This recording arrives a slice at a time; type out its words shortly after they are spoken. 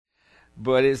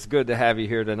but it's good to have you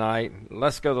here tonight.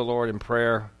 Let's go to the Lord in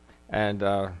prayer, and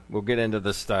we'll get into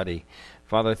the study.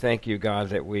 Father, thank you, God,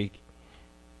 that we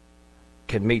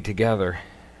can meet together.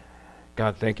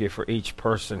 God, thank you for each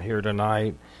person here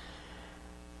tonight.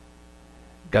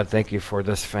 God, thank you for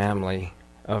this family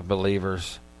of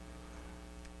believers.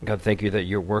 God, thank you that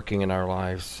you're working in our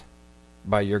lives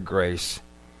by your grace.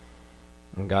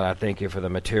 And God, I thank you for the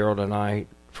material tonight,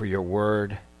 for your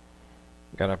word.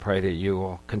 God, I pray that you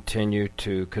will continue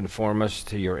to conform us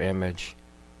to your image.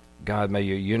 God, may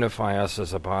you unify us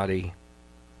as a body.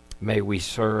 May we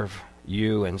serve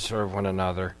you and serve one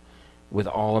another with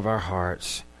all of our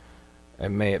hearts.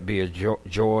 And may it be a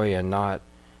joy and not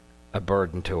a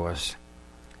burden to us.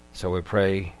 So we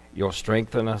pray you'll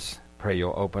strengthen us. Pray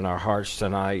you'll open our hearts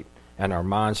tonight and our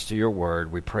minds to your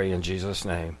word. We pray in Jesus'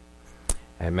 name.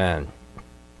 Amen.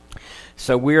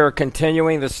 So we are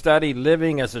continuing the study,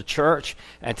 Living as a Church,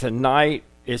 and tonight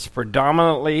is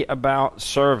predominantly about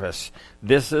service.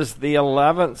 This is the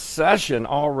 11th session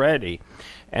already,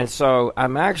 and so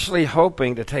I'm actually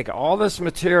hoping to take all this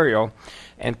material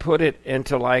and put it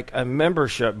into like a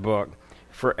membership book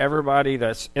for everybody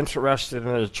that's interested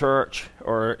in the church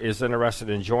or is interested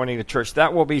in joining the church.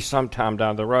 That will be sometime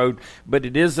down the road, but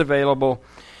it is available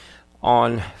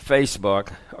on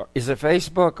Facebook. Is it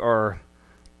Facebook or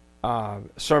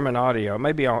Sermon Audio?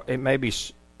 It may be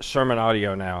Sermon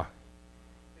Audio now.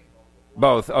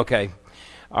 Both. Okay.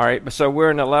 All right. So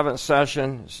we're in the 11th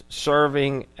session,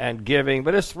 serving and giving,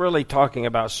 but it's really talking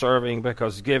about serving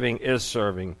because giving is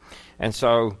serving. And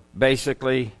so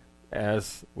basically,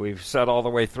 as we've said all the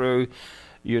way through,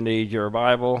 you need your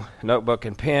Bible, notebook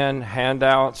and pen,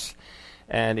 handouts.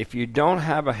 And if you don't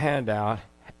have a handout,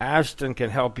 Ashton can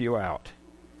help you out.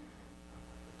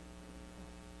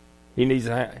 He needs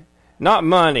not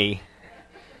money.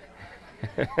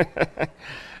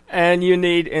 And you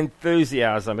need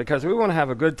enthusiasm because we want to have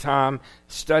a good time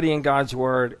studying God's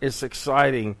Word. It's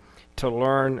exciting to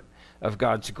learn of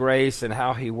God's grace and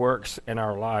how He works in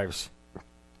our lives.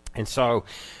 And so,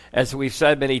 as we've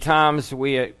said many times,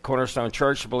 we at Cornerstone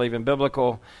Church believe in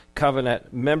biblical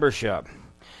covenant membership.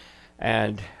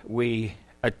 And we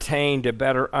attain to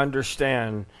better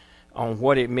understand on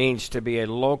what it means to be a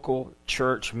local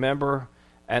church member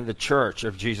and the church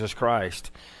of Jesus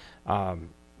Christ.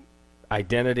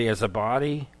 Identity as a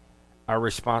body, our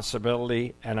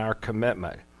responsibility, and our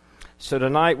commitment. So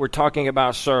tonight we're talking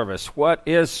about service. What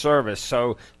is service?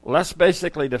 So let's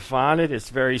basically define it. It's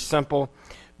very simple,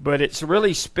 but it's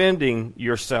really spending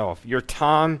yourself, your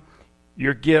time,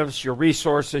 your gifts, your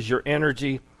resources, your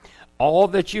energy, all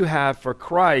that you have for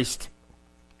Christ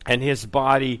and His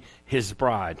body, His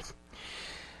bride.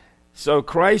 So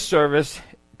Christ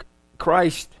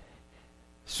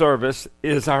service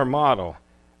is our model.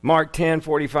 Mark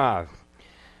 10:45.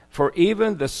 For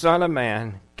even the Son of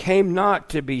Man came not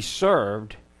to be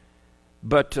served,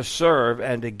 but to serve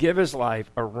and to give his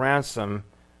life a ransom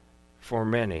for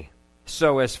many.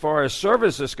 So as far as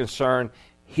service is concerned,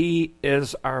 he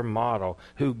is our model,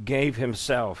 who gave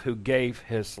himself, who gave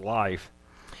his life.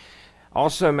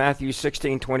 Also Matthew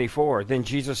 16:24. Then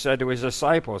Jesus said to his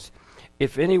disciples,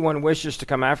 if anyone wishes to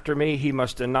come after me, he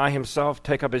must deny himself,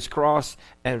 take up his cross,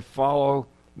 and follow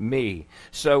me.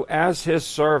 So as his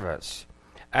servants,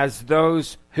 as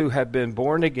those who have been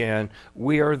born again,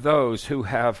 we are those who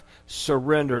have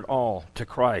surrendered all to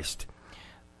Christ.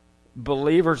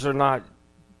 Believers are not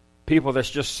people that's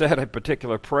just said a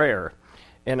particular prayer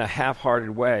in a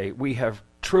half-hearted way. We have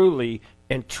truly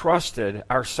entrusted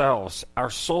ourselves, our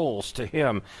souls to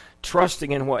Him,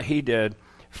 trusting in what He did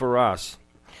for us.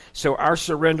 So our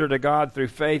surrender to God through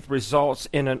faith results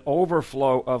in an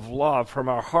overflow of love from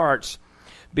our hearts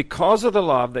because of the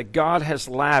love that God has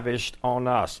lavished on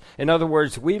us. In other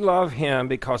words, we love Him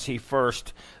because He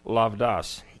first loved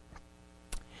us.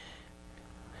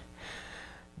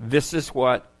 This is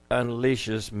what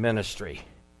unleashes ministry.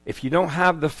 If you don't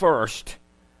have the first,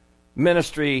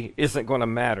 ministry isn't going to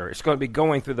matter. It's going to be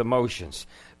going through the motions.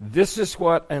 This is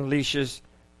what unleashes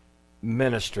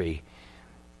ministry.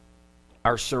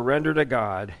 Our surrender to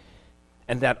God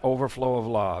and that overflow of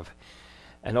love.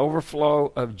 An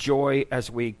overflow of joy as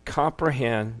we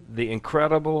comprehend the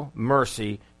incredible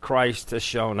mercy Christ has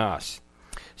shown us.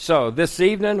 So this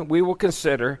evening we will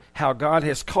consider how God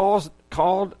has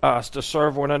called us to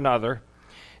serve one another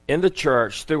in the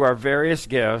church through our various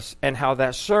gifts, and how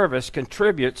that service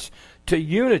contributes to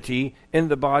unity in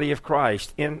the body of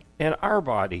Christ, in our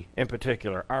body in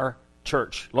particular, our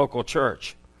church, local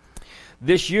church.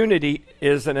 This unity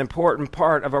is an important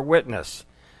part of our witness.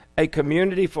 A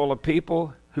community full of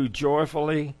people who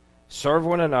joyfully serve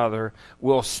one another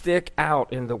will stick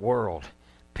out in the world.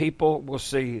 people will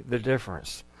see the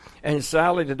difference. And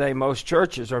sadly today, most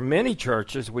churches, or many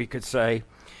churches, we could say,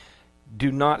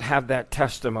 do not have that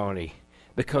testimony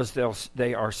because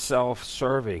they are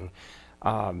self-serving.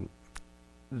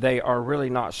 They are really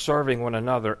not serving one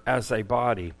another as a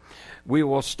body. We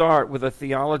will start with a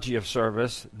theology of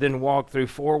service, then walk through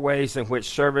 4 ways in which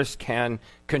service can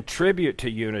contribute to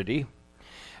unity.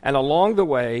 And along the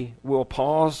way, we'll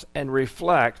pause and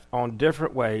reflect on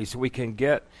different ways we can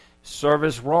get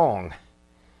service wrong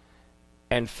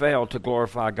and fail to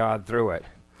glorify God through it.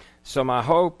 So my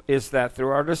hope is that through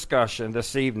our discussion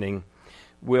this evening,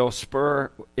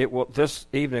 this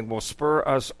evening will spur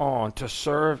us on to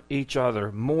serve each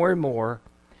other more and more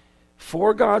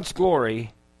for God's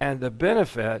glory and the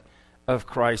benefit of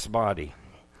Christ's body.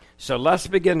 So let's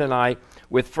begin tonight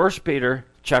with 1 Peter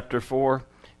chapter 4,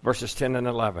 verses 10 and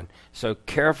 11. So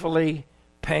carefully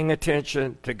paying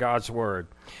attention to God's word.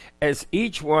 As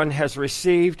each one has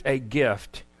received a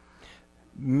gift,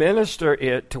 minister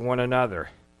it to one another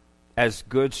as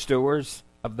good stewards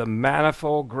of the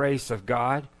manifold grace of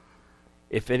God.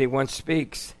 If anyone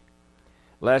speaks,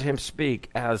 let him speak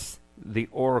as the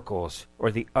oracles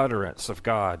or the utterance of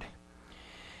God.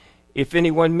 If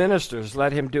anyone ministers,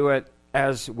 let him do it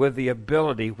as with the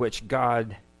ability which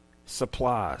God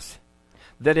supplies,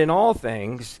 that in all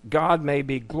things God may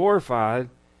be glorified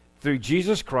through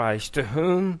Jesus Christ, to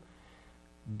whom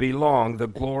belong the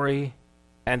glory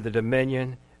and the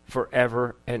dominion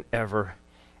forever and ever.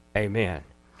 Amen.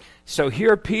 So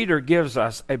here Peter gives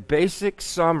us a basic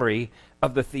summary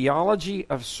of the theology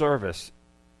of service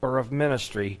or of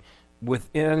ministry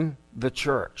within the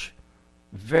church.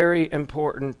 Very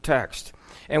important text.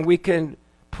 And we can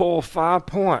pull 5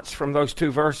 points from those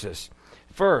 2 verses.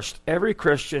 First, every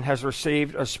Christian has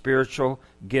received a spiritual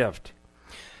gift.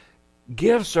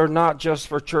 Gifts are not just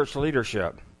for church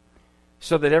leadership,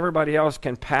 so that everybody else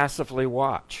can passively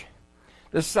watch.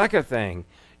 The second thing,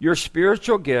 your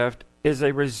spiritual gift is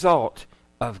a result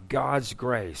of God's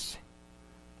grace.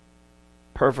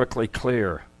 Perfectly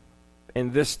clear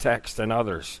in this text and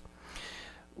others.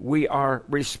 We are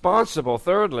responsible,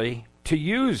 thirdly, to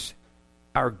use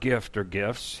our gift or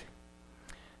gifts.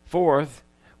 Fourth,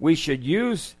 we should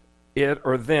use it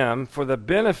or them for the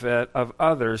benefit of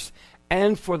others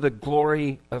and for the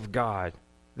glory of God.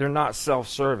 They're not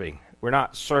self-serving. We're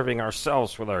not serving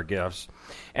ourselves with our gifts.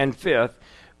 And fifth,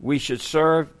 we should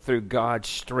serve through God's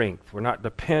strength. We're not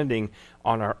depending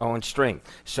on our own strength.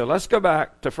 So let's go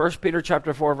back to 1 Peter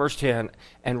chapter 4, verse 10,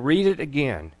 and read it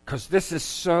again, because this is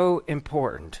so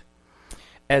important.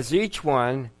 As each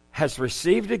one has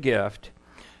received a gift,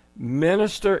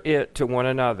 minister it to one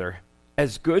another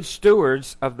as good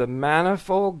stewards of the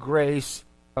manifold grace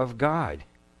of God.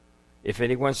 If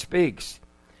anyone speaks,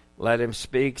 let him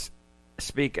speak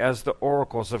as the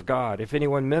oracles of God. If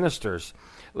anyone ministers,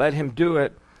 let him do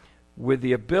it with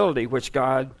the ability which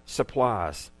God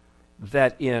supplies,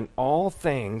 that in all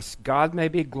things God may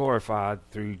be glorified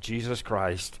through Jesus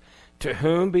Christ, to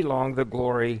whom belong the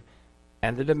glory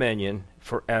and the dominion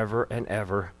forever and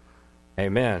ever.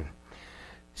 Amen.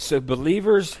 So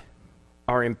believers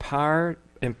are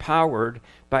empowered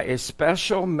by a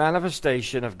special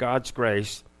manifestation of God's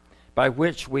grace, by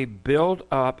which we build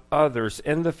up others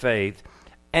in the faith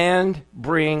and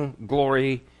bring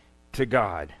glory to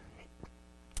God.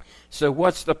 So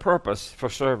what's the purpose for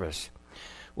service?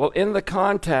 Well, in the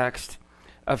context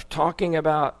of talking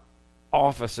about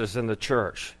offices in the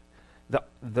church,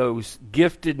 those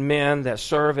gifted men that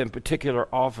serve in particular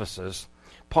offices,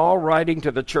 Paul, writing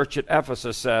to the church at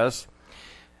Ephesus, says,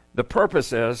 the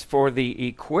purpose is for the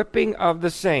equipping of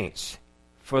the saints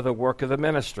for the work of the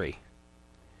ministry,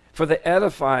 for the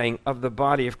edifying of the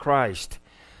body of Christ,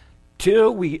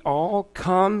 till we all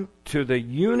come to the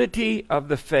unity of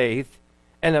the faith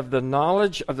and of the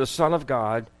knowledge of the Son of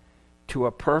God, to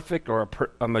a perfect or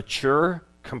a mature,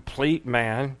 complete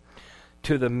man,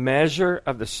 to the measure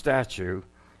of the stature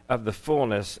of the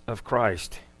fullness of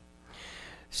Christ.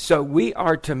 So we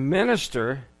are to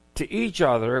minister to each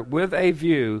other with a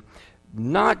view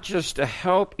not just to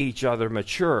help each other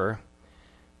mature,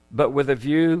 but with a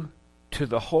view to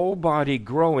the whole body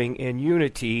growing in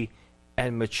unity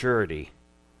and maturity.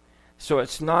 So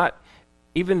it's not,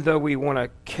 even though we want to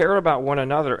care about one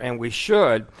another, and we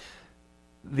should,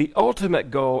 the ultimate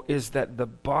goal is that the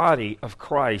body of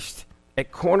Christ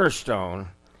at Cornerstone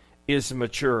is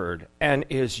matured and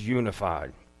is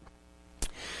unified.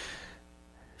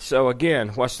 So again,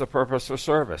 what's the purpose of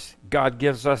service? God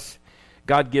gives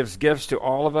gifts to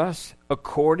all of us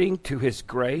according to his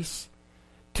grace,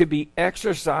 to be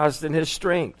exercised in his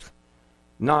strength,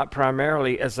 not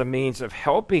primarily as a means of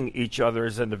helping each other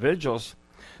as individuals,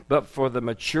 but for the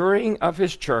maturing of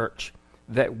his church,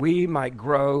 that we might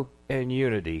grow in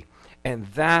unity. And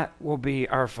that will be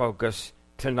our focus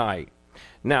tonight.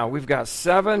 Now, we've got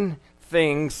 7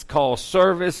 things called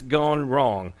service gone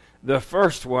wrong. The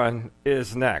first one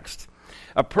is next.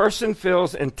 A person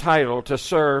feels entitled to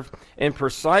serve in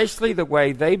precisely the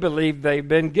way they believe they've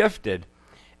been gifted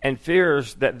and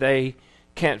fears that they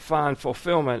can't find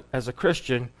fulfillment as a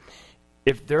Christian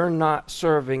if they're not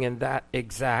serving in that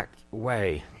exact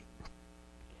way.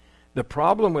 The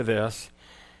problem with this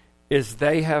is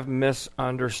they have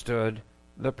misunderstood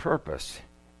the purpose.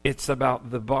 It's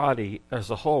about the body as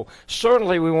a whole.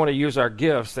 Certainly we want to use our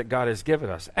gifts that God has given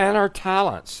us and our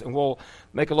talents. And we'll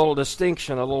make a little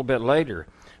distinction a little bit later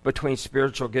between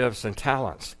spiritual gifts and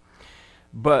talents.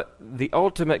 But the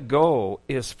ultimate goal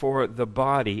is for the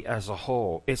body as a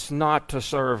whole. It's not to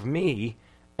serve me,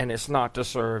 and it's not to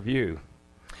serve you.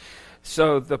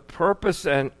 So the purpose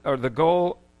or the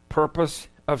goal, purpose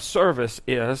of service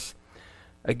is,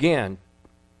 again,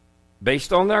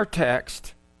 based on our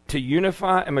text, to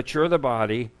unify and mature the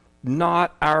body,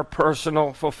 not our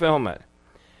personal fulfillment.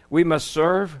 We must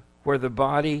serve where the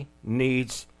body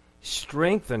needs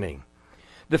strengthening.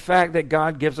 The fact that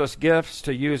God gives us gifts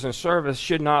to use in service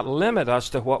should not limit us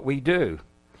to what we do.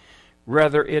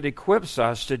 Rather, it equips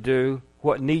us to do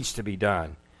what needs to be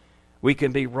done. We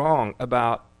can be wrong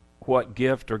about what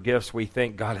gift or gifts we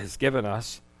think God has given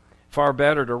us. Far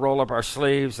better to roll up our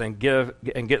sleeves and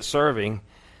get serving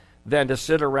than to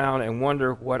sit around and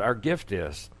wonder what our gift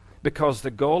is. Because the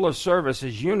goal of service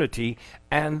is unity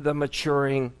and the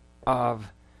maturing of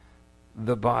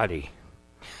the body.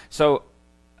 So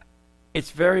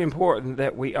it's very important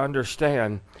that we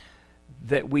understand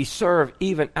that we serve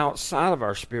even outside of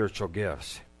our spiritual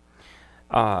gifts.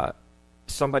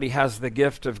 Somebody has the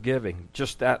gift of giving,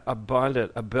 just that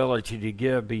abundant ability to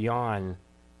give beyond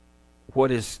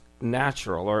what is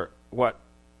natural or what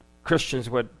Christians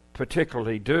would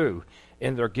particularly do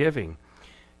in their giving.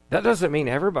 That doesn't mean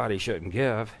everybody shouldn't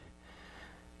give.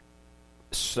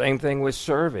 Same thing with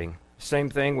serving. Same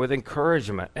thing with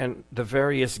encouragement and the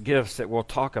various gifts that we'll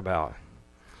talk about.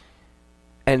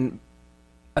 And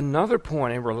another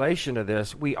point in relation to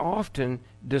this, we often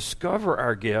discover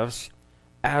our gifts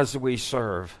as we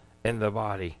serve in the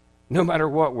body. No matter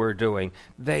what we're doing,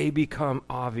 they become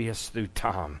obvious through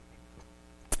time.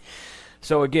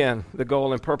 So again, the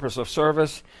goal and purpose of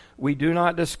service, we do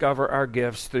not discover our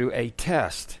gifts through a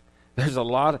test. There's a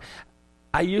lot.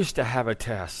 I used to have a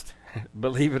test,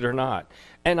 believe it or not,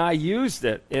 and I used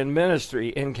it in ministry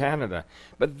in Canada.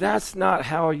 But that's not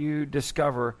how you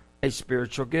discover a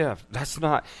spiritual gift. That's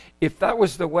not. If that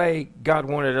was the way God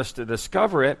wanted us to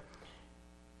discover it,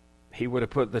 he would have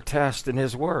put the test in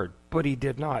his word. But he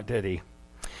did not, did he?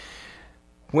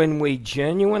 When we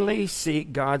genuinely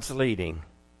seek God's leading,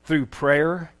 through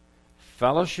prayer,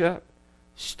 fellowship,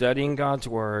 studying God's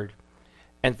word,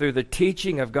 and through the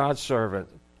teaching of God's servant,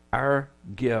 our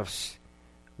gifts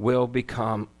will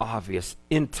become obvious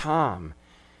in time.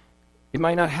 It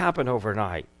might not happen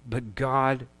overnight, but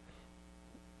God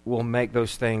will make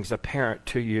those things apparent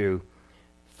to you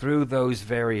through those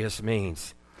various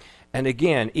means. And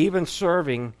again, even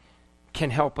serving can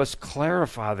help us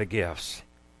clarify the gifts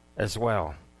as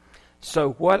well.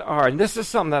 So and this is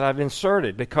something that I've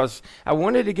inserted because I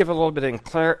wanted to give a little bit of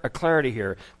clarity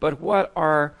here, but what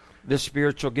are the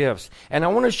spiritual gifts? And I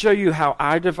want to show you how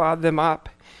I divide them up.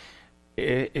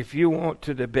 If you want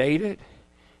to debate it,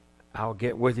 I'll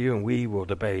get with you and we will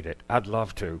debate it. I'd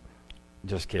love to.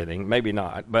 Just kidding. Maybe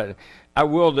not, but I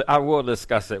will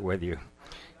discuss it with you.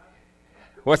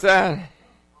 What's that?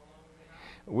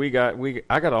 I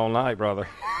got all night, brother.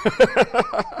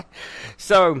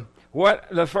 So,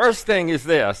 the first thing is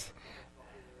this.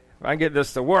 If I get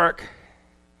this to work,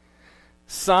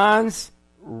 signs,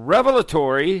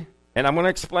 revelatory, and I'm going to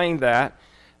explain that.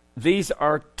 These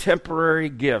are temporary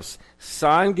gifts.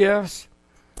 Sign gifts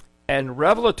and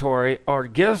revelatory are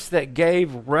gifts that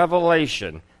gave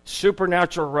revelation,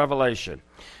 supernatural revelation.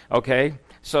 Okay?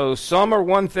 So some are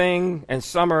one thing and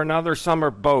some are another. Some are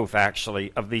both,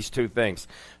 actually, of these two things.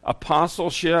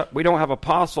 Apostleship, we don't have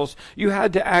apostles. You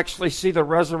had to actually see the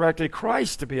resurrected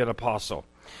Christ to be an apostle.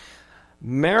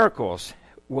 Miracles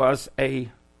was this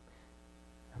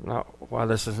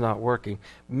is not working.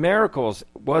 Miracles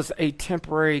was a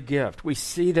temporary gift. We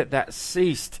see that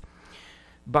ceased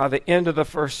by the end of the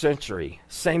first century.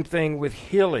 Same thing with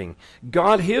healing.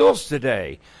 God heals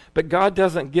today, but God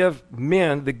doesn't give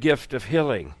men the gift of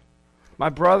healing. My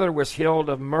brother was healed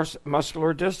of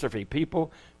muscular dystrophy.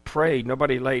 People prayed.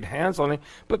 Nobody laid hands on him,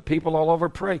 but people all over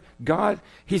pray. God,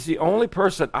 he's the only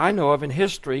person I know of in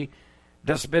history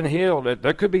that's been healed.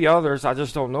 There could be others, I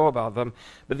just don't know about them.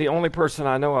 But the only person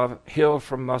I know of healed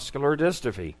from muscular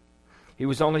dystrophy. He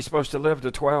was only supposed to live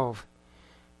to 12.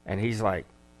 And he's like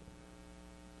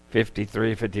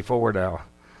 53, 54 now.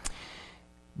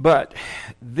 But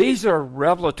these are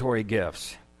revelatory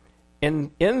gifts.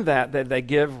 In that they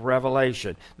give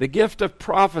revelation. The gift of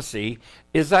prophecy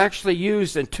is actually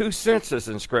used in two senses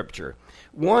in Scripture.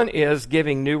 One is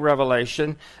giving new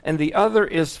revelation, and the other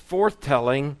is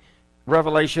forthtelling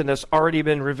revelation that's already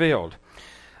been revealed.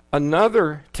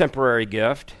 Another temporary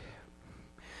gift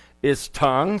is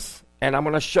tongues, and I'm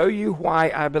going to show you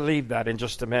why I believe that in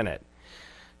just a minute.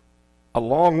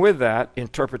 Along with that,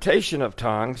 interpretation of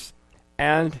tongues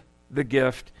and the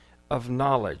gift of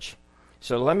knowledge.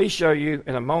 So let me show you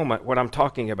in a moment what I'm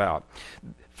talking about.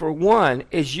 For one,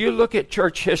 as you look at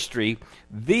church history,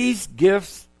 these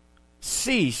gifts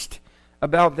ceased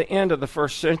about the end of the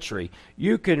first century.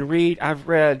 You can read, I've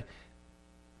read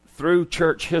through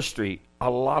church history,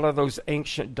 a lot of those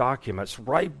ancient documents,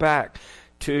 right back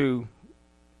to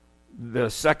the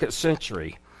 2nd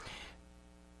century.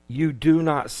 You do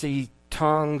not see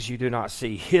tongues, you do not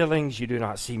see healings, you do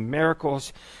not see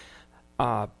miracles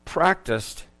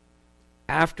practiced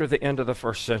after the end of the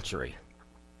first century.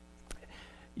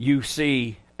 You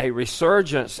see a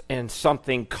resurgence in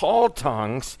something called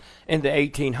tongues in the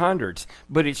 1800s,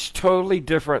 but it's totally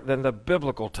different than the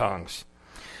biblical tongues.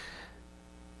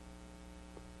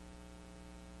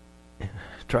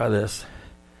 Try this.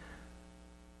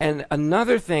 And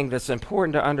another thing that's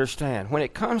important to understand, when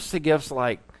it comes to gifts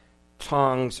like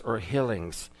tongues or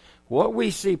healings, what we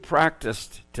see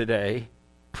practiced today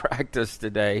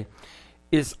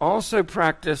is also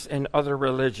practiced in other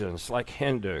religions like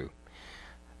Hindu.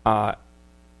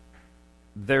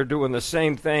 They're doing the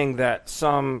same thing that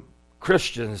some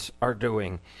Christians are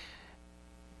doing,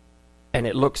 and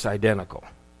it looks identical.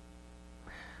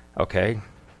 Okay,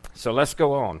 so let's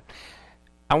go on.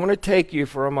 I want to take you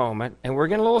for a moment, and we're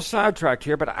getting a little sidetracked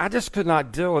here, but I just could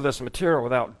not deal with this material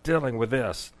without dealing with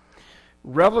this.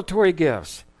 Revelatory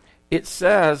gifts. It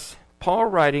says, Paul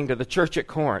writing to the church at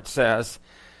Corinth says,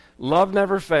 love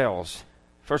never fails,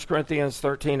 1 Corinthians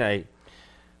 13:8.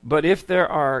 But if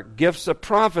there are gifts of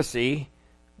prophecy,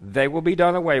 they will be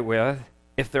done away with.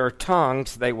 If there are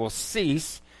tongues, they will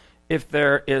cease. If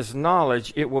there is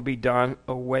knowledge, it will be done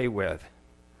away with.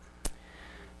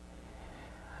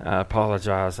 I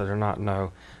apologize, I do not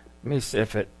know. Let me see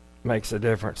if it makes a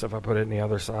difference if I put it on the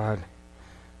other side.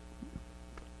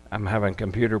 I'm having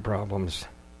computer problems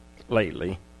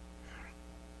lately.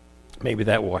 Maybe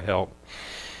that will help.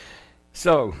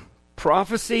 So,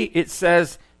 prophecy, it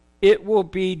says it will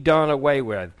be done away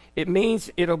with. It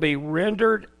means it'll be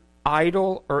rendered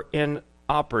idle or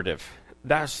inoperative.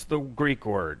 That's the Greek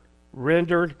word.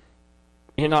 Rendered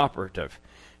inoperative.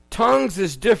 Tongues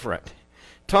is different.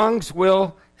 Tongues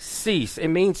will cease. It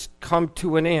means come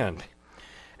to an end.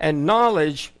 And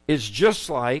knowledge is just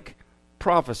like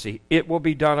prophecy. It will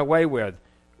be done away with.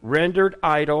 Rendered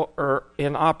idle or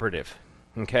inoperative.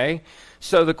 Okay?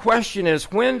 So the question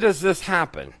is, when does this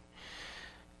happen?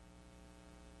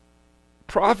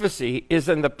 Prophecy is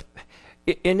in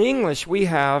English we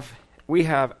have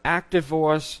active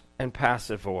voice and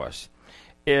passive voice.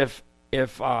 If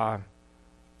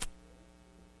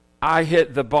I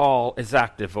hit the ball is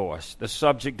active voice. The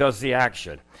subject does the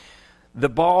action. The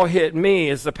ball hit me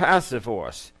is the passive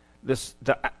voice.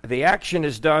 The action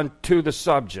is done to the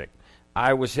subject.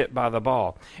 I was hit by the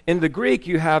ball. In the Greek,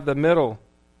 you have the middle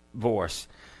voice,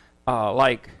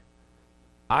 like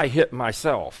I hit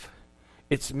myself.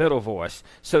 It's middle voice.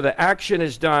 So the action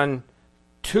is done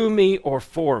to me or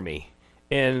for me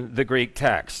in the Greek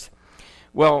text.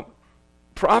 Well,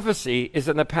 prophecy is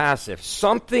in the passive.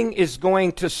 Something is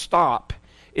going to stop.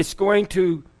 It's going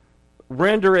to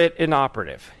render it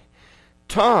inoperative.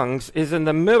 Tongues is in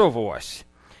the middle voice.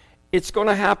 It's going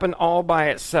to happen all by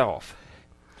itself.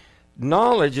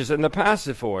 Knowledge is in the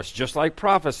passive voice, just like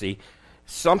prophecy.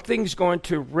 Something's going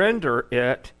to render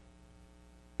it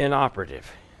inoperative.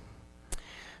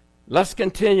 Let's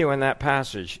continue in that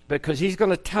passage because he's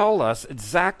going to tell us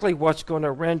exactly what's going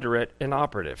to render it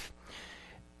inoperative.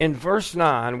 In verse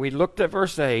 9, we looked at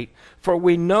verse 8, for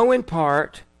we know in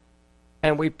part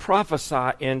and we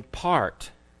prophesy in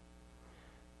part.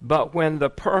 But when the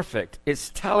perfect, it's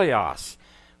teleos,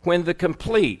 when the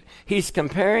complete, he's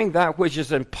comparing that which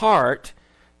is in part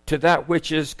to that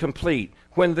which is complete.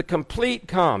 When the complete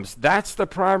comes, that's the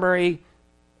primary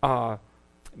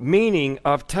meaning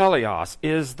of teleos,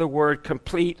 is the word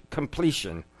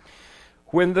completion.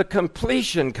 When the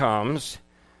completion comes,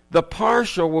 the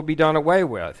partial will be done away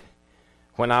with.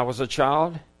 When I was a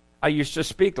child, I used to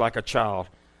speak like a child,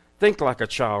 think like a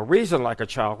child, reason like a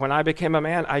child. When I became a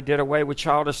man, I did away with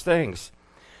childish things.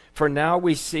 For now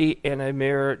we see in a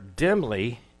mirror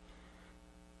dimly,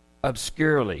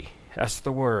 obscurely. That's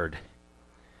the word.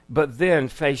 But then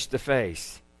face to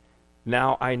face.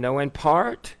 Now I know in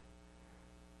part,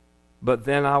 but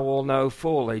then I will know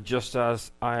fully, just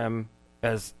as I am,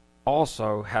 as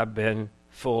also have been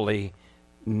fully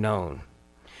known.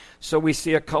 So we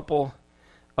see a couple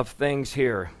of things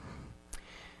here.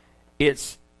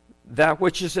 It's that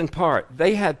which is in part.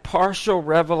 They had partial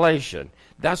revelation.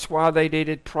 That's why they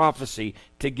needed prophecy,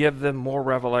 to give them more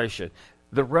revelation.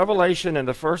 The revelation in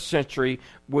the first century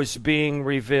was being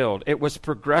revealed. It was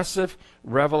progressive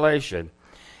revelation.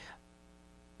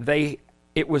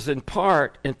 It was in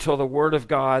part until the Word of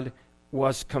God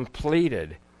was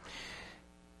completed.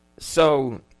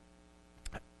 So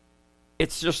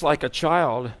it's just like a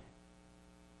child.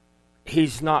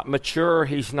 He's not mature,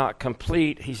 he's not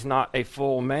complete, he's not a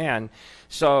full man.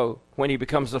 So when he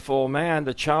becomes a full man,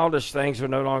 the childish things are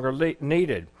no longer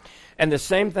needed. And the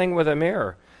same thing with a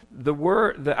mirror.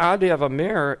 The idea of a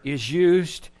mirror is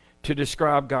used to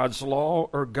describe God's law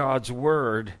or God's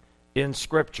word in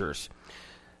scriptures.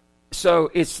 So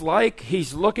it's like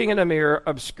he's looking in a mirror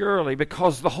obscurely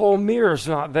because the whole mirror is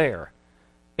not there.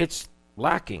 It's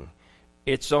lacking.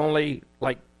 It's only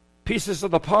like pieces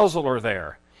of the puzzle are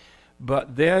there.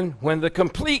 But then when the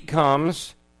complete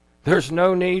comes, there's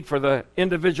no need for the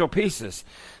individual pieces.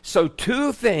 So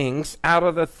 2 things out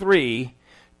of the 3,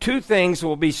 2 things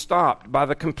will be stopped by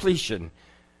the completion: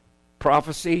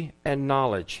 prophecy and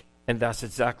knowledge. And that's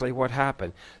exactly what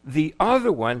happened. The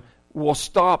other one will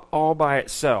stop all by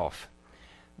itself.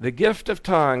 The gift of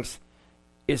tongues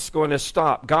is going to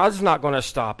stop. God's not going to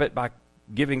stop it by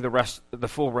giving the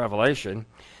full revelation.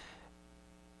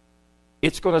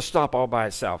 It's going to stop all by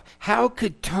itself. How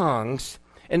could tongues,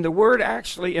 and the word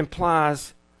actually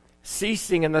implies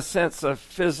ceasing in the sense of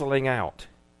fizzling out.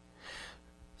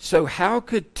 So how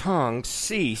could tongues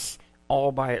cease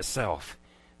all by itself?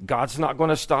 God's not going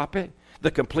to stop it.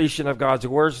 The completion of God's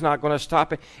word is not going to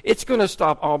stop it. It's going to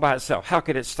stop all by itself. How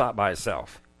could it stop by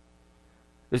itself?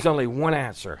 There's only one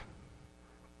answer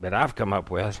that I've come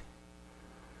up with.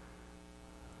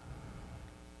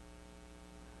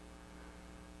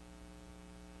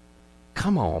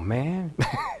 Come on, man.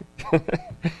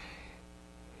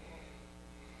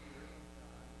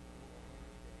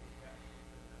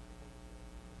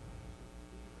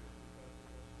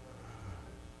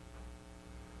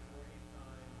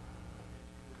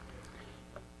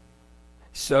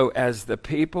 So as the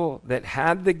people that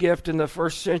had the gift in the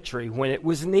first century, when it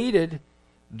was needed,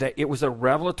 that it was a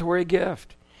revelatory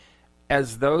gift.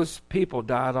 As those people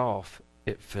died off,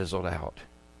 it fizzled out.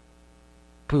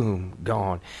 Boom,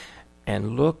 gone.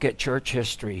 And look at church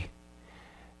history.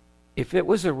 If it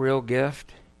was a real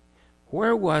gift,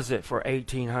 where was it for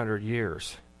 1,800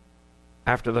 years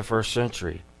after the first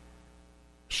century?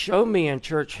 Show me in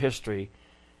church history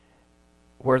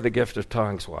where the gift of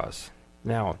tongues was.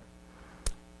 Now,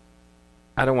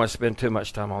 I don't want to spend too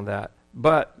much time on that,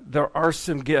 but there are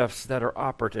some gifts that are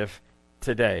operative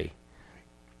today.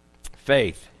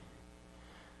 Faith,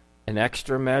 an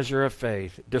extra measure of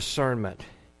faith, discernment,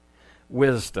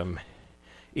 wisdom,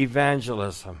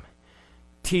 evangelism,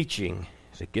 teaching,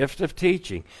 the gift of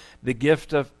teaching, the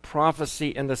gift of prophecy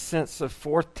in the sense of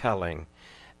forthtelling,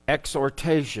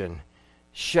 exhortation,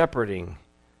 shepherding,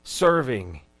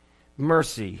 serving,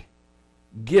 mercy,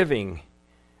 giving,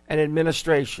 and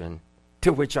administration,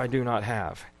 to which I do not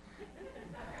have.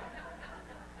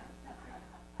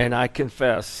 And I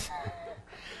confess,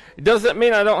 it doesn't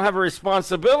mean I don't have a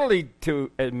responsibility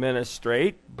to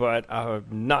administrate, but I'm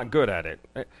not good at it.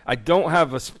 I don't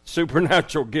have a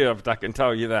supernatural gift, I can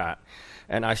tell you that.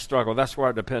 And I struggle. That's why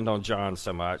I depend on John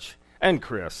so much, and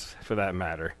Chris, for that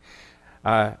matter.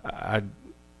 I'm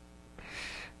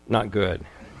not good.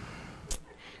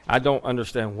 I don't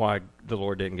understand why the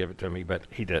Lord didn't give it to me, but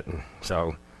he didn't.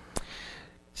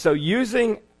 So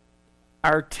using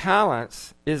our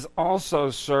talents is also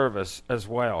service as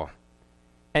well,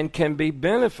 and can be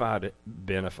benefited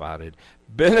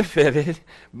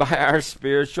by our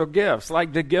spiritual gifts.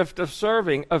 Like the gift of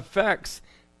serving affects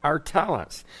our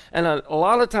talents. And a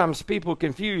lot of times people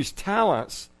confuse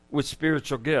talents with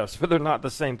spiritual gifts, but they're not the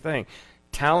same thing.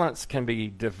 Talents can be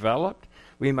developed.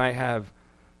 We might have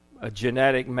a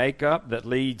genetic makeup that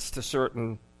leads to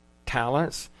certain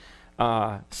talents.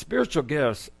 Spiritual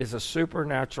gifts is a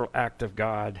supernatural act of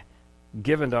God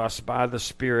given to us by the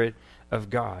Spirit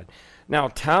of God. Now,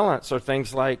 talents are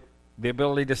things like the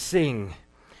ability to sing,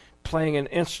 playing an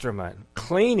instrument,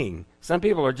 cleaning. Some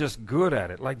people are just good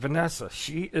at it, like Vanessa.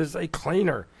 She is a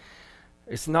cleaner.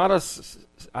 It's not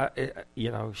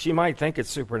she might think it's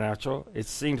supernatural. It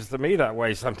seems to me that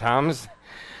way sometimes.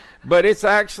 But it's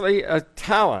actually a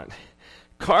talent.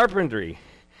 Carpentry,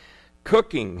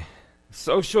 cooking,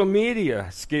 social media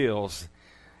skills,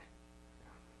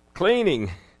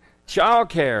 cleaning,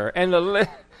 childcare, and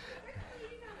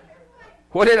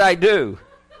what did I do?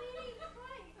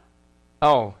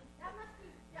 Oh.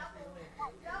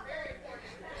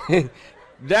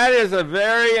 That is a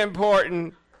very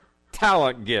important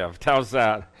talent gift. How's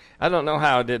that? I don't know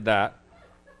how I did that.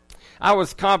 I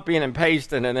was copying and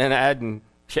pasting and then adding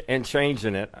and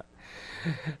changing it.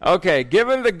 Okay,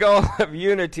 given the goal of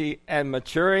unity and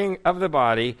maturing of the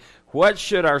body, what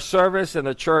should our service in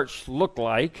the church look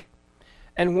like?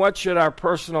 And what should our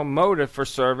personal motive for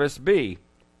service be?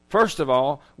 First of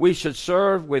all, we should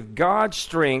serve with God's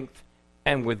strength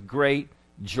and with great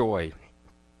joy.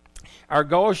 Our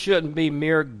goal shouldn't be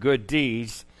mere good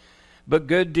deeds, but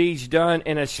good deeds done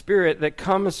in a spirit that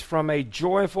comes from a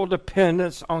joyful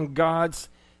dependence on God's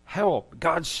help,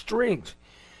 God's strength.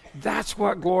 That's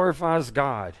what glorifies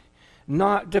God,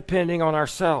 not depending on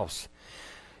ourselves.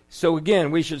 So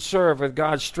again, we should serve with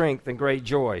God's strength and great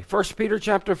joy. 1 Peter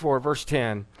chapter 4, verse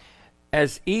 10,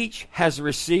 as each has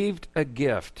received a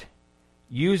gift,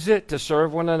 use it to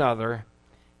serve one another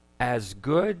as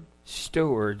good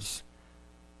stewards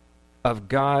of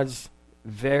God's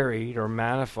varied or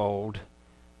manifold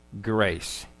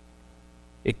grace.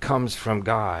 It comes from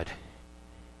God.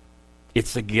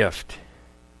 It's a gift.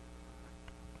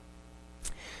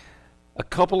 A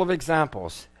couple of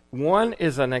examples. One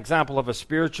is an example of a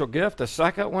spiritual gift. The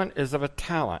second one is of a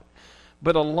talent.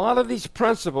 But a lot of these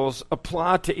principles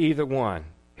apply to either one.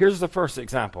 Here's the first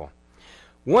example.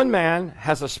 One man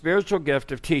has a spiritual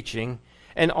gift of teaching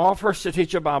and offers to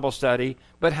teach a Bible study,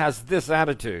 but has this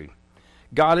attitude.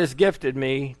 God has gifted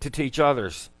me to teach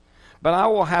others, but I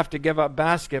will have to give up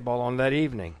basketball on that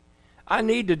evening. I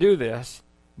need to do this,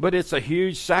 but it's a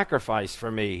huge sacrifice for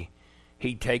me.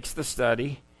 He takes the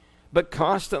study, but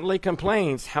constantly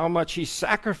complains how much he's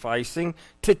sacrificing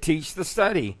to teach the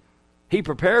study. He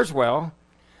prepares well,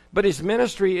 but his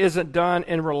ministry isn't done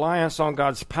in reliance on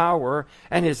God's power,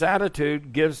 and his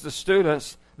attitude gives the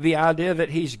students the idea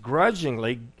that he's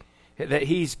grudgingly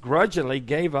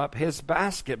gave up his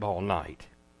basketball night.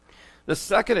 The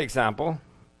second example,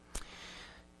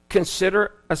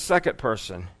 consider a second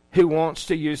person who wants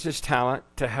to use his talent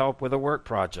to help with a work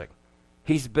project.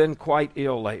 He's been quite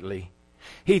ill lately.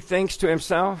 He thinks to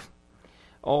himself,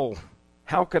 oh,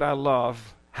 how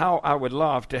I would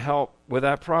love to help with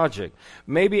that project.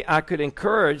 Maybe I could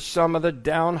encourage some of the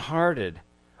downhearted,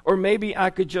 or maybe I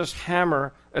could just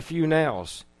hammer a few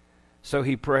nails. So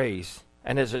he prays,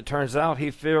 and as it turns out,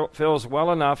 he feels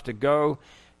well enough to go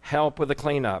help with the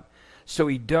cleanup. So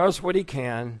he does what he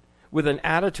can with an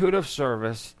attitude of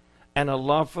service and a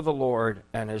love for the Lord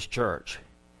and his church.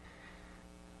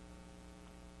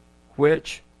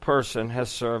 Which person has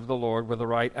served the Lord with the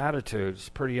right attitude? It's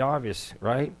pretty obvious,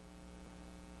 right?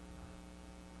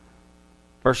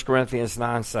 1 Corinthians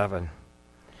 9:7.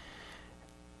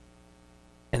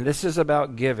 And this is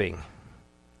about giving,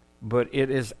 but it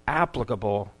is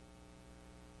applicable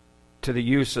to the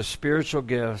use of spiritual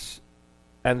gifts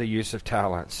and the use of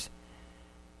talents.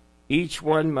 Each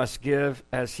one must give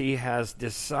as he has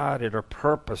decided or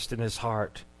purposed in his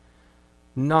heart,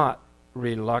 not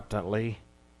reluctantly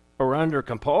or under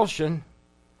compulsion,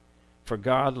 for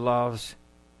God loves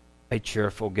a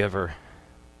cheerful giver.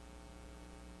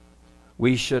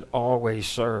 We should always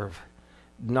serve,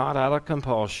 not out of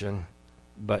compulsion,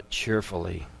 but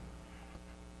cheerfully.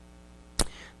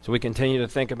 So we continue to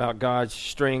think about God's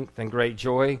strength and great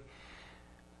joy.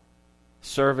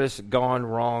 Service gone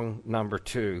wrong, number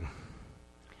 2.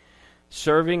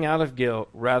 Serving out of guilt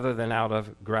rather than out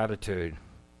of gratitude.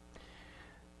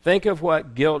 Think of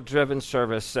what guilt-driven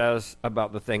service says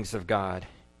about the things of God.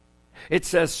 It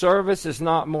says service is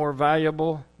not more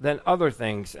valuable than other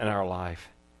things in our life,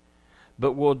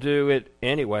 but we'll do it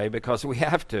anyway because we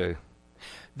have to.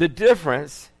 The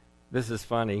difference, this is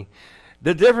funny,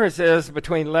 the difference is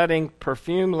between letting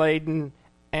perfume-laden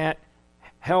Aunt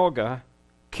Helga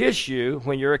kiss you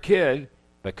when you're a kid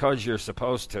because you're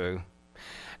supposed to,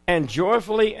 and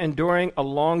joyfully enduring a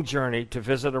long journey to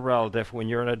visit a relative when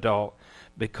you're an adult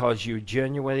because you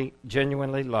genuinely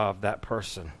love that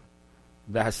person.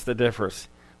 That's the difference.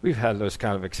 We've had those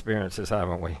kind of experiences,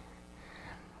 haven't we?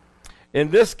 In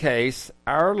this case,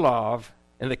 our love,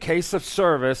 in the case of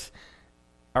service,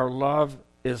 our love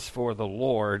is for the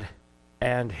Lord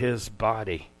and his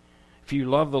body. If you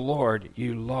love the Lord,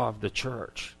 you love the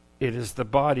church. It is the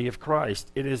body of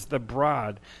Christ. It is the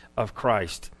bride of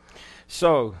Christ.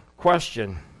 So,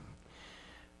 question,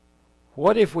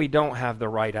 What if we don't have the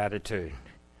right attitude?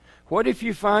 What if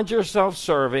you find yourself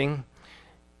serving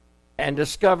and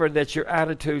discover that your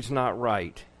attitude's not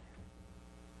right?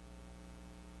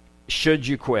 Should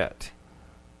you quit?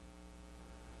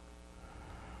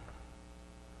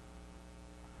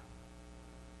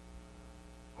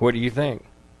 What do you think?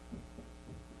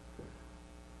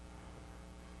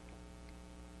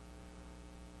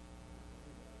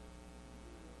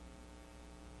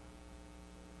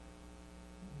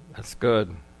 That's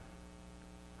good.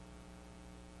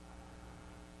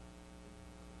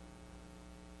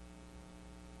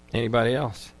 Anybody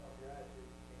else?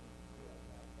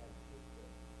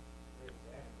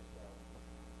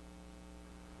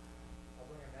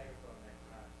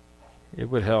 It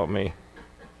would help me.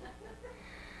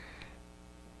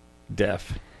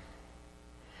 Deaf.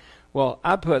 Well,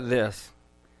 I put this,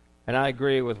 and I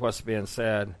agree with what's being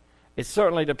said. It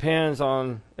certainly depends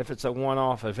on if it's a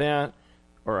one-off event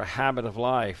or a habit of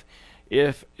life.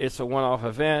 If it's a one-off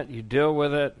event, you deal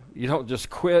with it. You don't just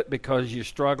quit because you're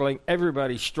struggling.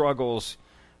 Everybody struggles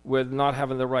with not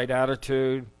having the right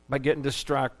attitude, by getting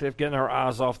distracted, getting our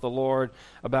eyes off the Lord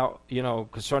about,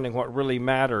 concerning what really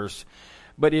matters.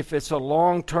 But if it's a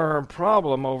long-term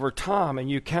problem over time and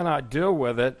you cannot deal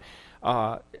with it,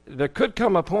 there could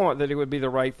come a point that it would be the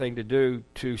right thing to do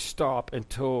to stop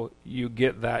until you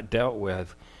get that dealt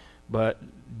with. But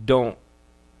don't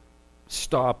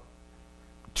stop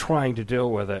trying to deal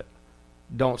with it.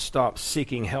 Don't stop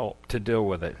seeking help to deal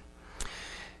with it.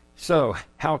 So,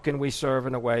 how can we serve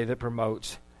in a way that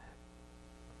promotes?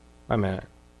 Wait a minute.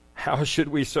 How should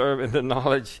we serve in the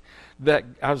knowledge that,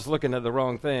 I was looking at the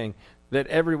wrong thing, that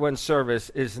everyone's service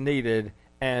is needed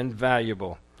and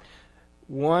valuable?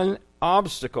 One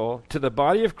obstacle to the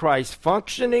body of Christ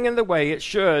functioning in the way it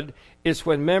should is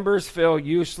when members feel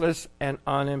useless and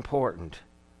unimportant.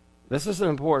 This is an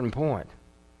important point.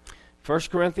 1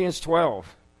 Corinthians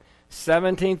 12,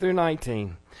 17 through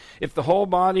 19. If the whole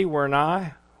body were an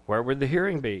eye, where would the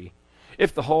hearing be?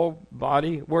 If the whole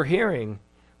body were hearing,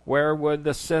 where would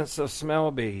the sense of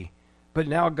smell be? But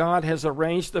now God has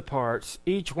arranged the parts,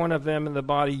 each one of them in the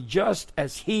body, just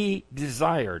as He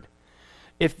desired.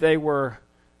 If they were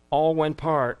all one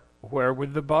part, where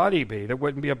would the body be? There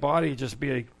wouldn't be a body, just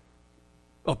be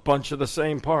a bunch of the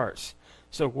same parts.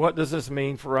 So what does this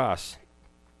mean for us?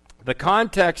 The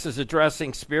context is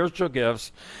addressing spiritual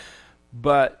gifts,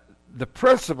 but the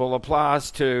principle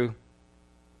applies to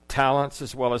talents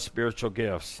as well as spiritual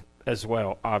gifts as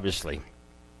well, obviously.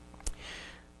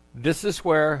 This is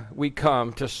where we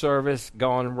come to service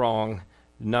gone wrong,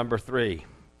 number 3.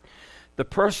 The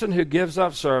person who gives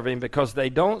up serving because they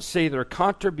don't see their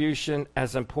contribution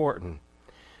as important.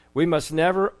 We must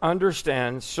never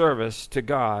understand service to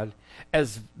God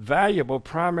as valuable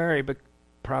primarily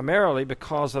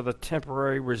because of the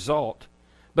temporary result,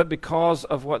 but because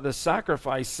of what the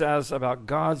sacrifice says about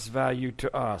God's value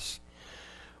to us.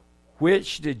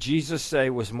 Which did Jesus say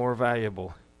was more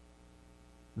valuable?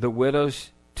 The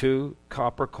widow's 2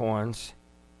 copper coins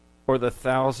or the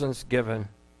thousands given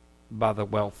by the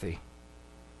wealthy?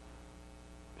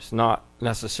 It's not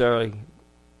necessarily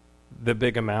the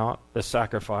big amount, the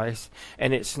sacrifice,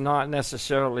 and it's not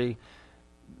necessarily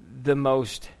the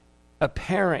most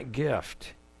apparent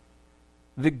gift,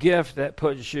 the gift that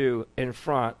puts you in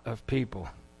front of people.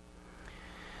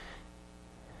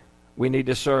 We need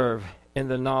to serve in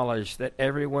the knowledge that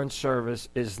everyone's service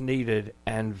is needed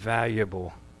and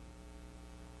valuable.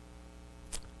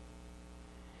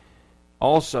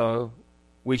 Also,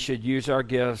 we should use our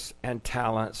gifts and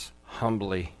talents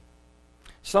humbly.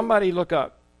 Somebody look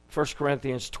up 1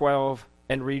 Corinthians 12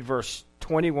 and read verse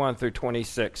 21 through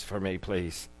 26 for me,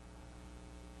 please.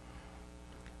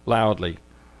 Loudly.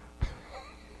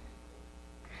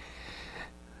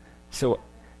 So,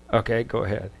 okay, go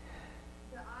ahead.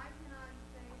 The eye cannot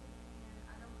say to the hand,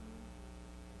 I don't need you.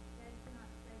 The head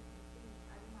cannot say to the feet,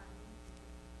 I do not need you.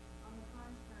 On the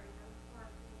contrary, those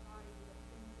parts of the body that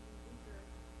seem to be weaker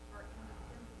are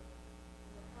indispensable,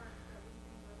 and the parts that we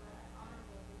think are less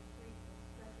honorable we treat with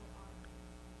special honor.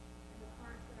 And the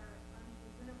parts that are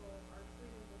unpresentable are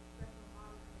treated with special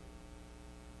modesty,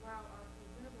 while our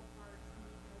presentable parts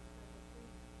need no special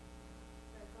treatment.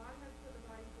 But God has put the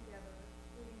body together,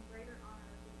 giving greater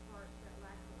honor to the parts that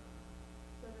lack it,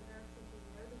 so that there should be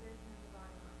no division in the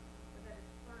body, but that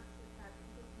its parts should have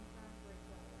equal concern for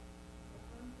each other. If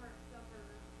one part suffers,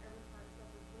 every part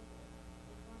suffers with it.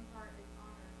 If one part is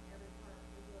honored, every part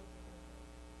rejoices with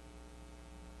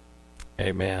it.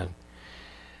 Amen.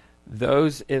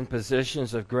 Those in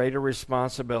positions of greater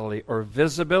responsibility or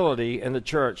visibility in the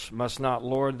church must not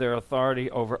lord their authority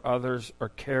over others or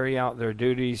carry out their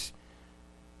duties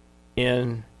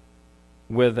in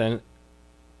with an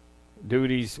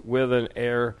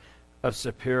air of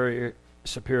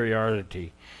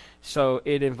superiority. So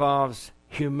it involves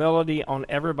humility on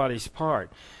everybody's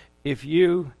part. If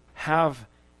you have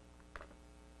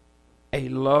a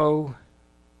low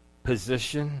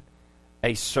position,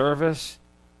 a service,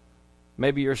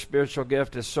 maybe your spiritual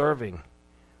gift is serving.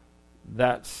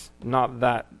 That's not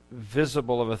that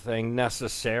visible of a thing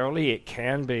necessarily. It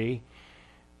can be,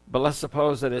 but let's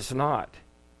suppose that it's not.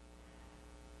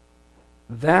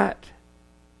 That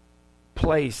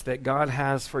place that God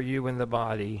has for you in the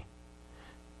body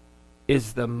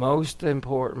is the most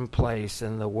important place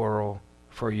in the world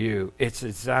for you. It's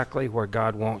exactly where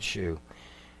God wants you.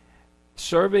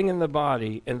 Serving in the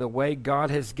body in the way God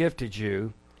has gifted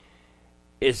you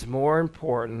is more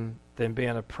important than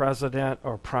being a president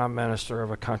or prime minister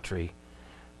of a country.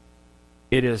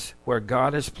 It is where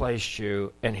God has placed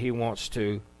you, and He wants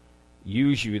to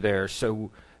use you there. So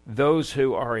those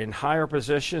who are in higher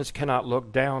positions cannot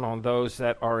look down on those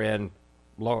that are in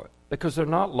lower, because they're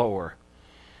not lower.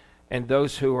 And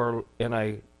those who are in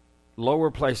a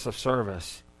lower place of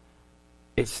service,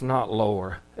 it's not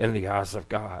lower in the eyes of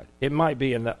God. It might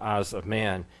be in the eyes of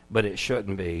man, but it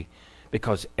shouldn't be,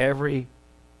 because every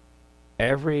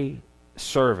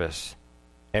service,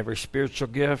 every spiritual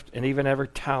gift, and even every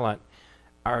talent,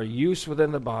 our use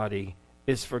within the body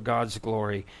is for God's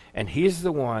glory. And He's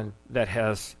the one that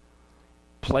has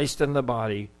placed in the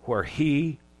body where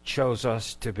He chose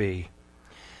us to be.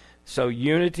 So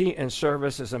unity and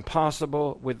service is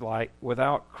impossible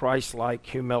without Christ-like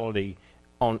humility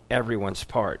on everyone's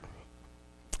part.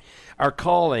 Our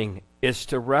calling is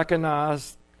to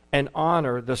recognize and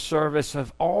honor the service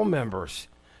of all members,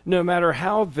 no matter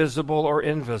how visible or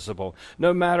invisible,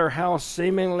 no matter how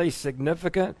seemingly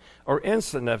significant or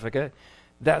insignificant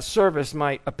that service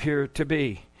might appear to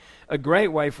be. A great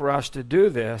way for us to do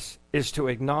this is to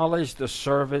acknowledge the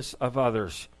service of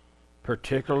others,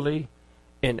 particularly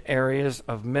in areas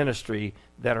of ministry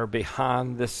that are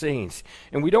behind the scenes.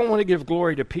 And we don't want to give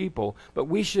glory to people, but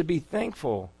we should be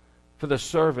thankful for the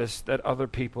service that other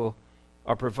people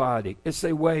are providing. It's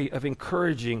a way of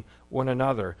encouraging one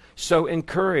another. So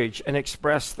encourage and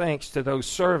express thanks to those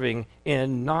serving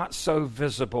in not so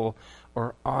visible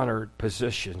or honored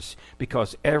positions,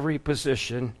 because every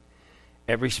position,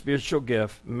 every spiritual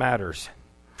gift matters.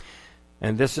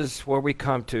 And this is where we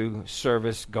come to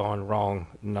service gone wrong,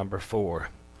 number 4.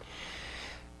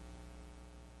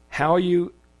 How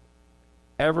you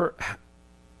ever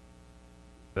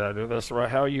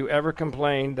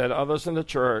complain that others in the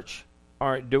church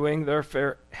aren't doing their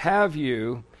fair? Have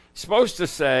you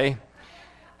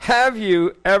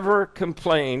ever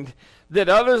complained that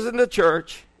others in the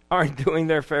church aren't doing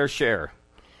their fair share?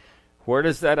 Where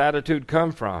does that attitude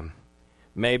come from?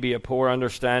 Maybe a poor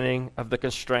understanding of the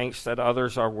constraints that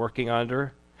others are working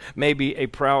under. Maybe a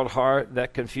proud heart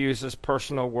that confuses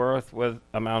personal worth with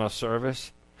amount of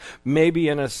service. Maybe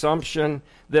an assumption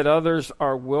that others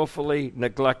are willfully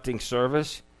neglecting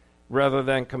service rather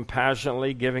than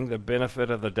compassionately giving the benefit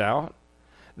of the doubt.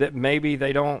 That maybe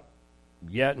they don't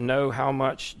yet know how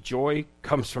much joy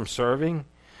comes from serving.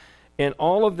 In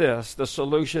all of this, the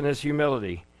solution is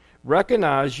humility.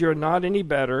 Recognize you're not any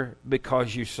better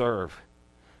because you serve.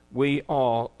 We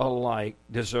all alike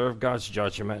deserve God's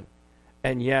judgment,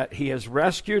 and yet He has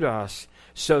rescued us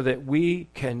so that we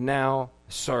can now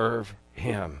serve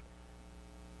Him.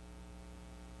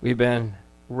 We've been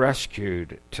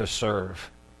rescued to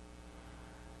serve.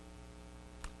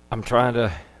 I'm trying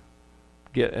to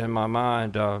get in my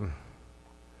mind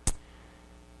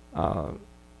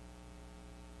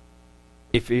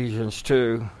Ephesians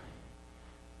 2,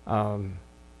 8,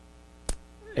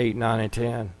 9, and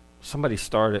 10. Somebody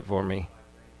start it for me.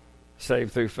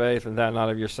 Saved through faith, and that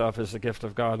not of yourself is the gift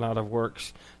of God, not of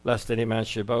works, lest any man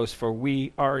should boast. For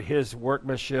we are His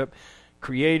workmanship,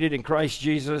 created in Christ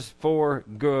Jesus for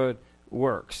good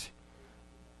works,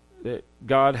 that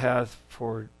God hath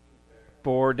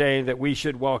foreordained that we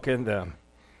should walk in them.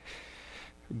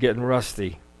 Getting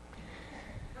rusty.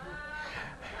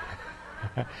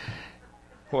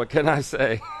 What can I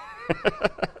say?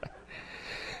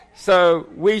 So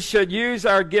we should use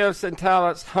our gifts and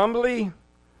talents humbly,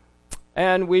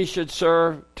 and we should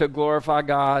serve to glorify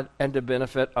God and to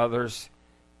benefit others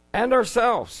and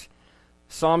ourselves.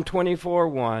 Psalm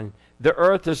 24:1, the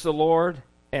earth is the Lord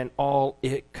and all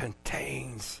it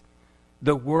contains,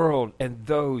 the world and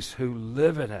those who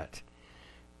live in it.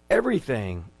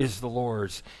 Everything is the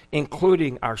Lord's,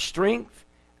 including our strength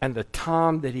and the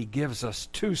time that He gives us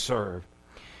to serve.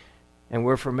 And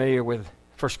we're familiar with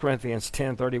 1 Corinthians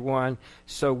 10:31.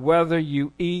 So whether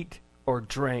you eat or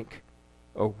drink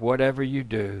or whatever you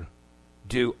do,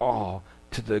 do all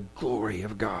to the glory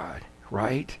of God,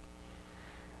 right?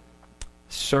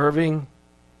 Serving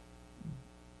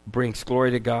brings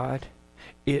glory to God.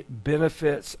 It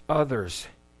benefits others.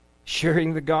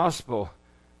 Sharing the gospel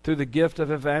through the gift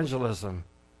of evangelism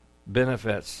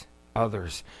benefits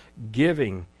others.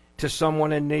 Giving to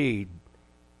someone in need,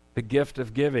 the gift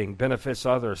of giving benefits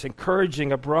others.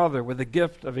 Encouraging a brother with the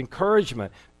gift of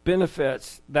encouragement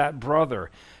benefits that brother.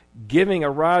 Giving a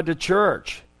ride to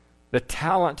church, the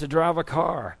talent to drive a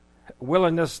car,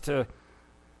 willingness to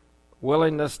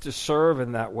serve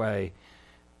in that way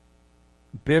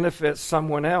benefits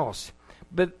someone else.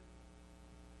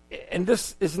 And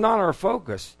this is not our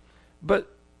focus, but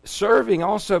serving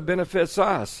also benefits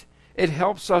us. It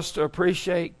helps us to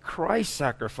appreciate Christ's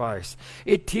sacrifice.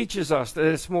 It teaches us that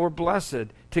it's more blessed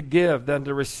to give than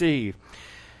to receive.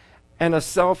 And a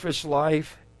selfless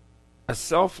life,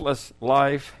 it's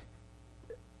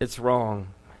wrong.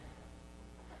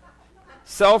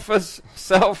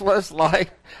 Selfless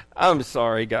life, I'm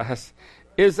sorry, guys,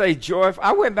 is a joyful,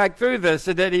 I went back through this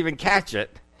and didn't even catch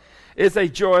it. It's a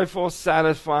joyful,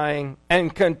 satisfying,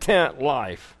 and content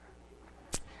life.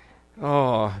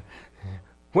 Oh,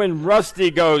 when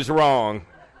Rusty goes wrong.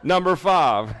 Number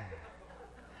 5.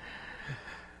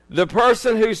 The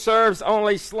person who serves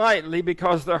only slightly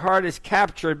because their heart is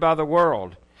captured by the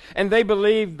world, and they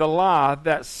believe the lie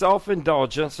that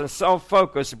self-indulgence and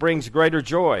self-focus brings greater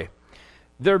joy.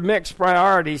 Their mixed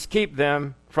priorities keep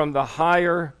them from the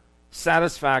higher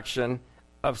satisfaction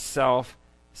of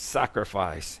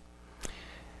self-sacrifice.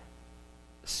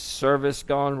 Service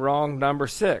gone wrong, number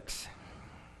 6.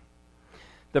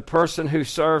 The person who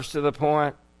serves to the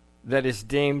point that is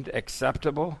deemed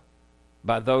acceptable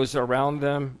by those around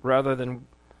them rather than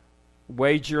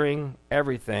wagering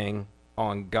everything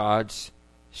on God's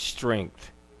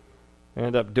strength. They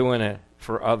end up doing it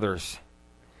for others.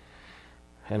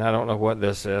 And I don't know what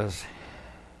this is.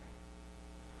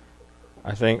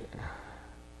 I think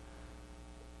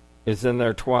it's in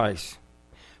there twice.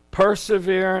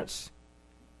 Perseverance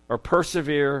or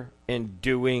persevere in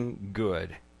doing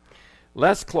good.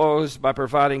 Let's close by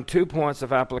providing 2 points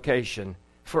of application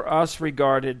for us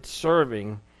regarding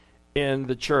serving in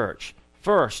the church.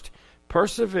 First,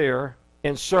 persevere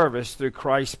in service through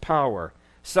Christ's power.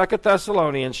 2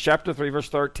 Thessalonians chapter 3, verse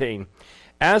 13.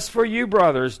 As for you,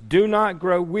 brothers, do not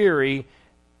grow weary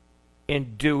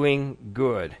in doing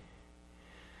good.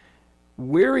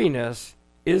 Weariness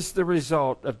is the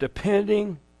result of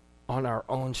depending on our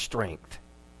own strength.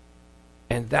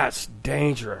 And that's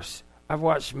dangerous. I've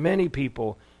watched many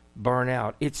people burn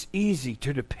out. It's easy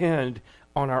to depend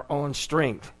on our own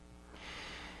strength.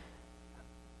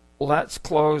 Let's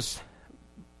close.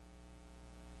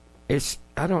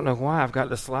 I don't know why I've got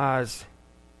the slides.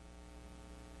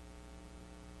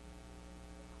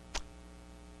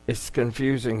 It's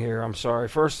confusing here. I'm sorry.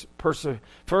 First,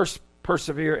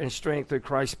 persevere in strength through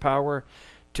Christ's power.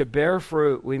 To bear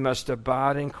fruit, we must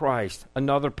abide in Christ.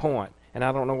 Another point. And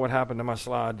I don't know what happened to my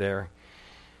slide there.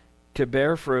 To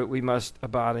bear fruit, we must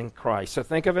abide in Christ. So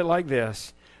think of it like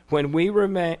this. When we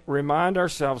remind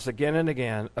ourselves again and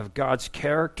again of God's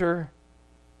character,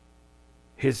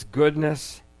 His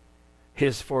goodness,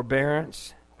 His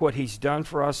forbearance, what He's done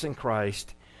for us in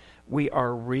Christ, we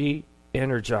are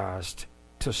re-energized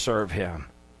to serve Him.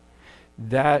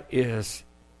 That is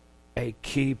a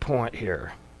key point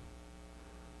here.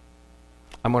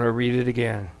 I'm going to read it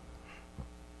again.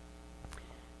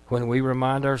 When we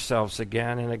remind ourselves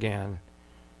again and again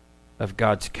of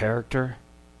God's character,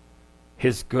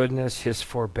 His goodness, His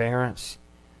forbearance,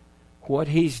 what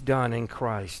He's done in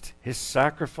Christ, His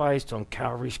sacrifice on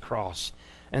Calvary's cross,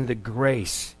 and the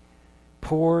grace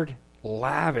poured,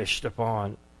 lavished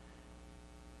upon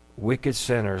wicked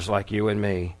sinners like you and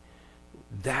me,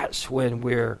 that's when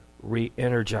we're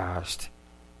re-energized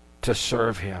to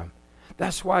serve Him.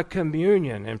 That's why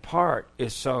communion, in part,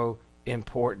 is so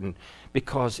important,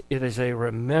 because it is a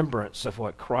remembrance of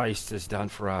what Christ has done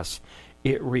for us.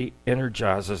 It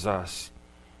re-energizes us.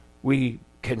 We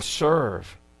can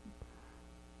serve.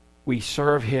 We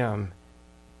serve Him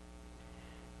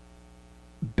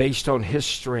based on His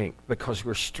strength, because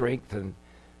we're strengthened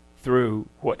through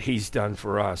what He's done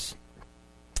for us.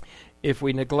 If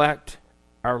we neglect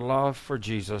our love for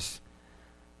Jesus,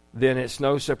 then it's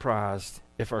no surprise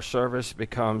if our service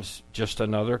becomes just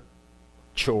another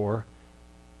chore,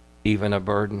 even a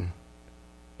burden.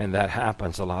 And that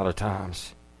happens a lot of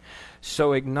times.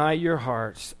 So ignite your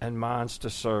hearts and minds to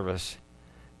service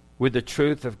with the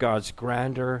truth of God's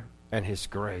grandeur and His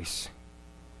grace.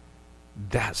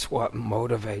 That's what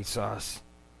motivates us.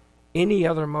 Any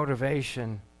other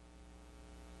motivation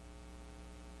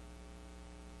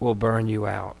will burn you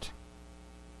out.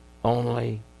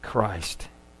 Only Christ.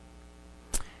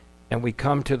 And we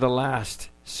come to the last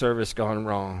service gone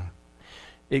wrong.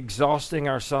 Exhausting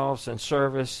ourselves in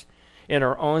service in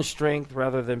our own strength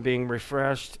rather than being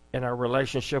refreshed in our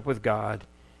relationship with God.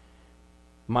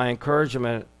 My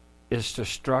encouragement is to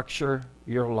structure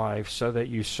your life so that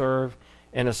you serve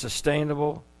in a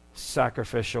sustainable,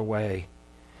 sacrificial way.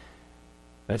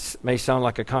 That may sound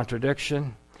like a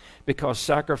contradiction because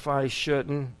sacrifice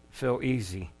shouldn't feel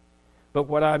easy. But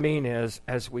what I mean is,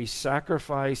 as we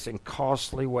sacrifice in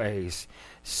costly ways,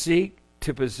 seek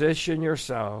to position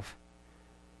yourself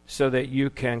so that you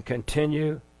can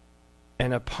continue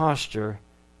in a posture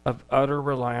of utter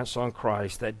reliance on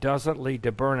Christ that doesn't lead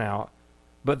to burnout,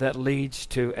 but that leads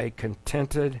to a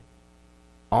contented,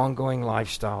 ongoing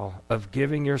lifestyle of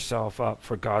giving yourself up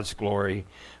for God's glory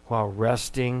while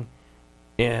resting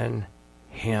in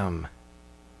Him.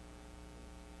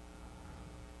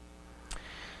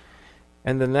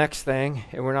 And the next thing,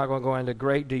 and we're not going to go into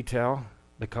great detail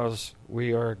because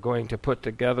we are going to put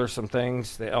together some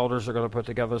things, the elders are going to put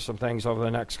together some things over the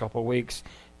next couple of weeks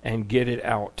and get it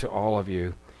out to all of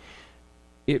you.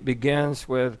 It begins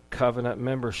with covenant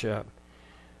membership.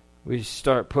 We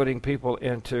start putting people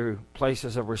into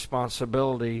places of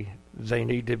responsibility. They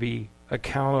need to be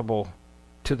accountable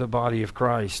to the body of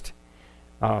Christ.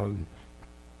 You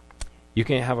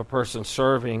can't have a person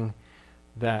serving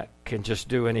that can just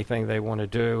do anything they want to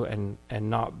do and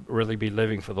not really be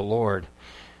living for the Lord.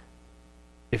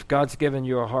 If God's given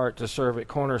you a heart to serve at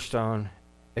Cornerstone,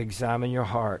 examine your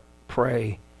heart.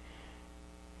 Pray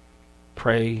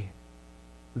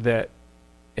that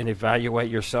and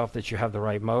evaluate yourself that you have the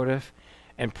right motive,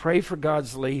 and pray for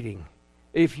God's leading.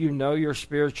 If you know your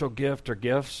spiritual gift or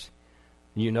gifts,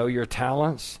 you know your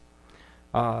talents,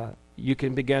 you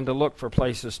can begin to look for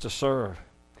places to serve.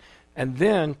 And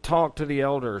then talk to the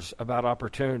elders about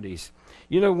opportunities.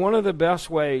 You know, one of the best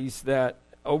ways that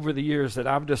over the years that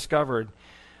I've discovered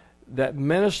that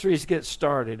ministries get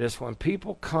started is when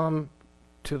people come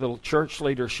to the church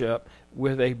leadership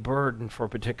with a burden for a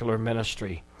particular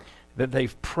ministry that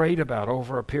they've prayed about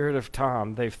over a period of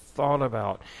time, they've thought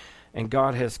about, and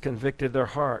God has convicted their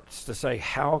hearts to say,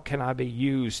 how can I be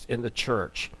used in the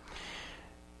church?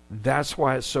 That's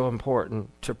why it's so important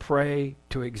to pray,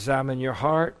 to examine your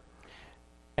heart,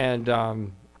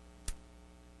 and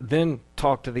then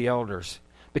talk to the elders.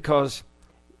 Because,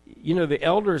 you know, the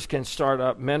elders can start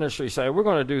up ministry, say, we're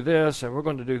going to do this and we're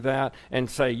going to do that, and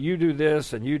say, you do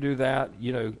this and you do that,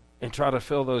 you know, and try to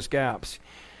fill those gaps.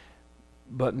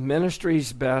 But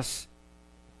ministries best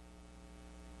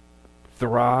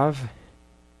thrive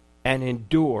and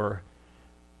endure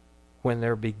when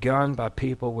they're begun by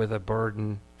people with a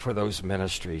burden for those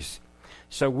ministries.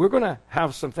 So we're going to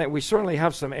have some things. We certainly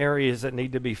have some areas that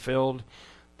need to be filled,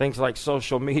 things like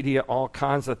social media, all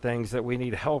kinds of things that we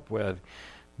need help with.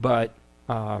 But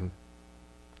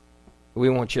we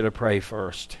want you to pray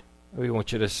first. We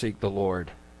want you to seek the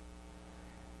Lord.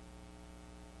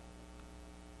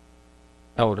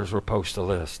 Elders will post a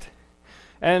list.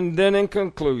 And then in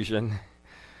conclusion,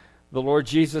 the Lord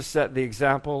Jesus set the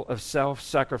example of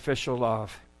self-sacrificial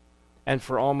love. And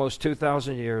for almost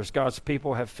 2,000 years, God's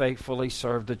people have faithfully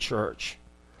served the church.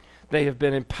 They have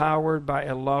been empowered by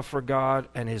a love for God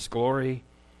and His glory.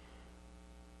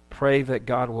 Pray that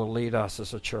God will lead us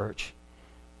as a church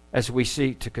as we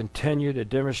seek to continue to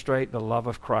demonstrate the love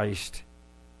of Christ,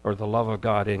 or the love of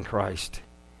God in Christ.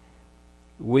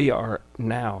 We are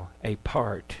now a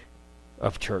part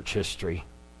of church history.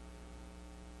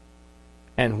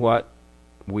 And what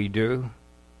we do,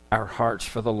 our hearts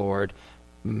for the Lord,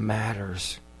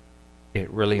 matters.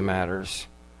 It really matters.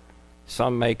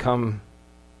 Some may come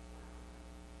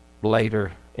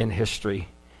later in history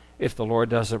if the Lord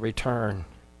doesn't return.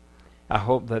 I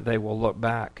hope that they will look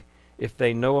back if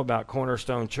they know about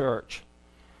Cornerstone Church,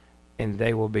 and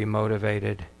they will be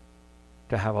motivated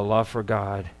to have a love for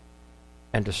God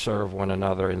and to serve one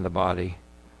another in the body,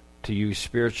 to use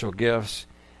spiritual gifts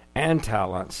and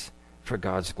talents for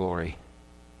God's glory.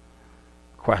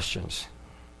 Questions?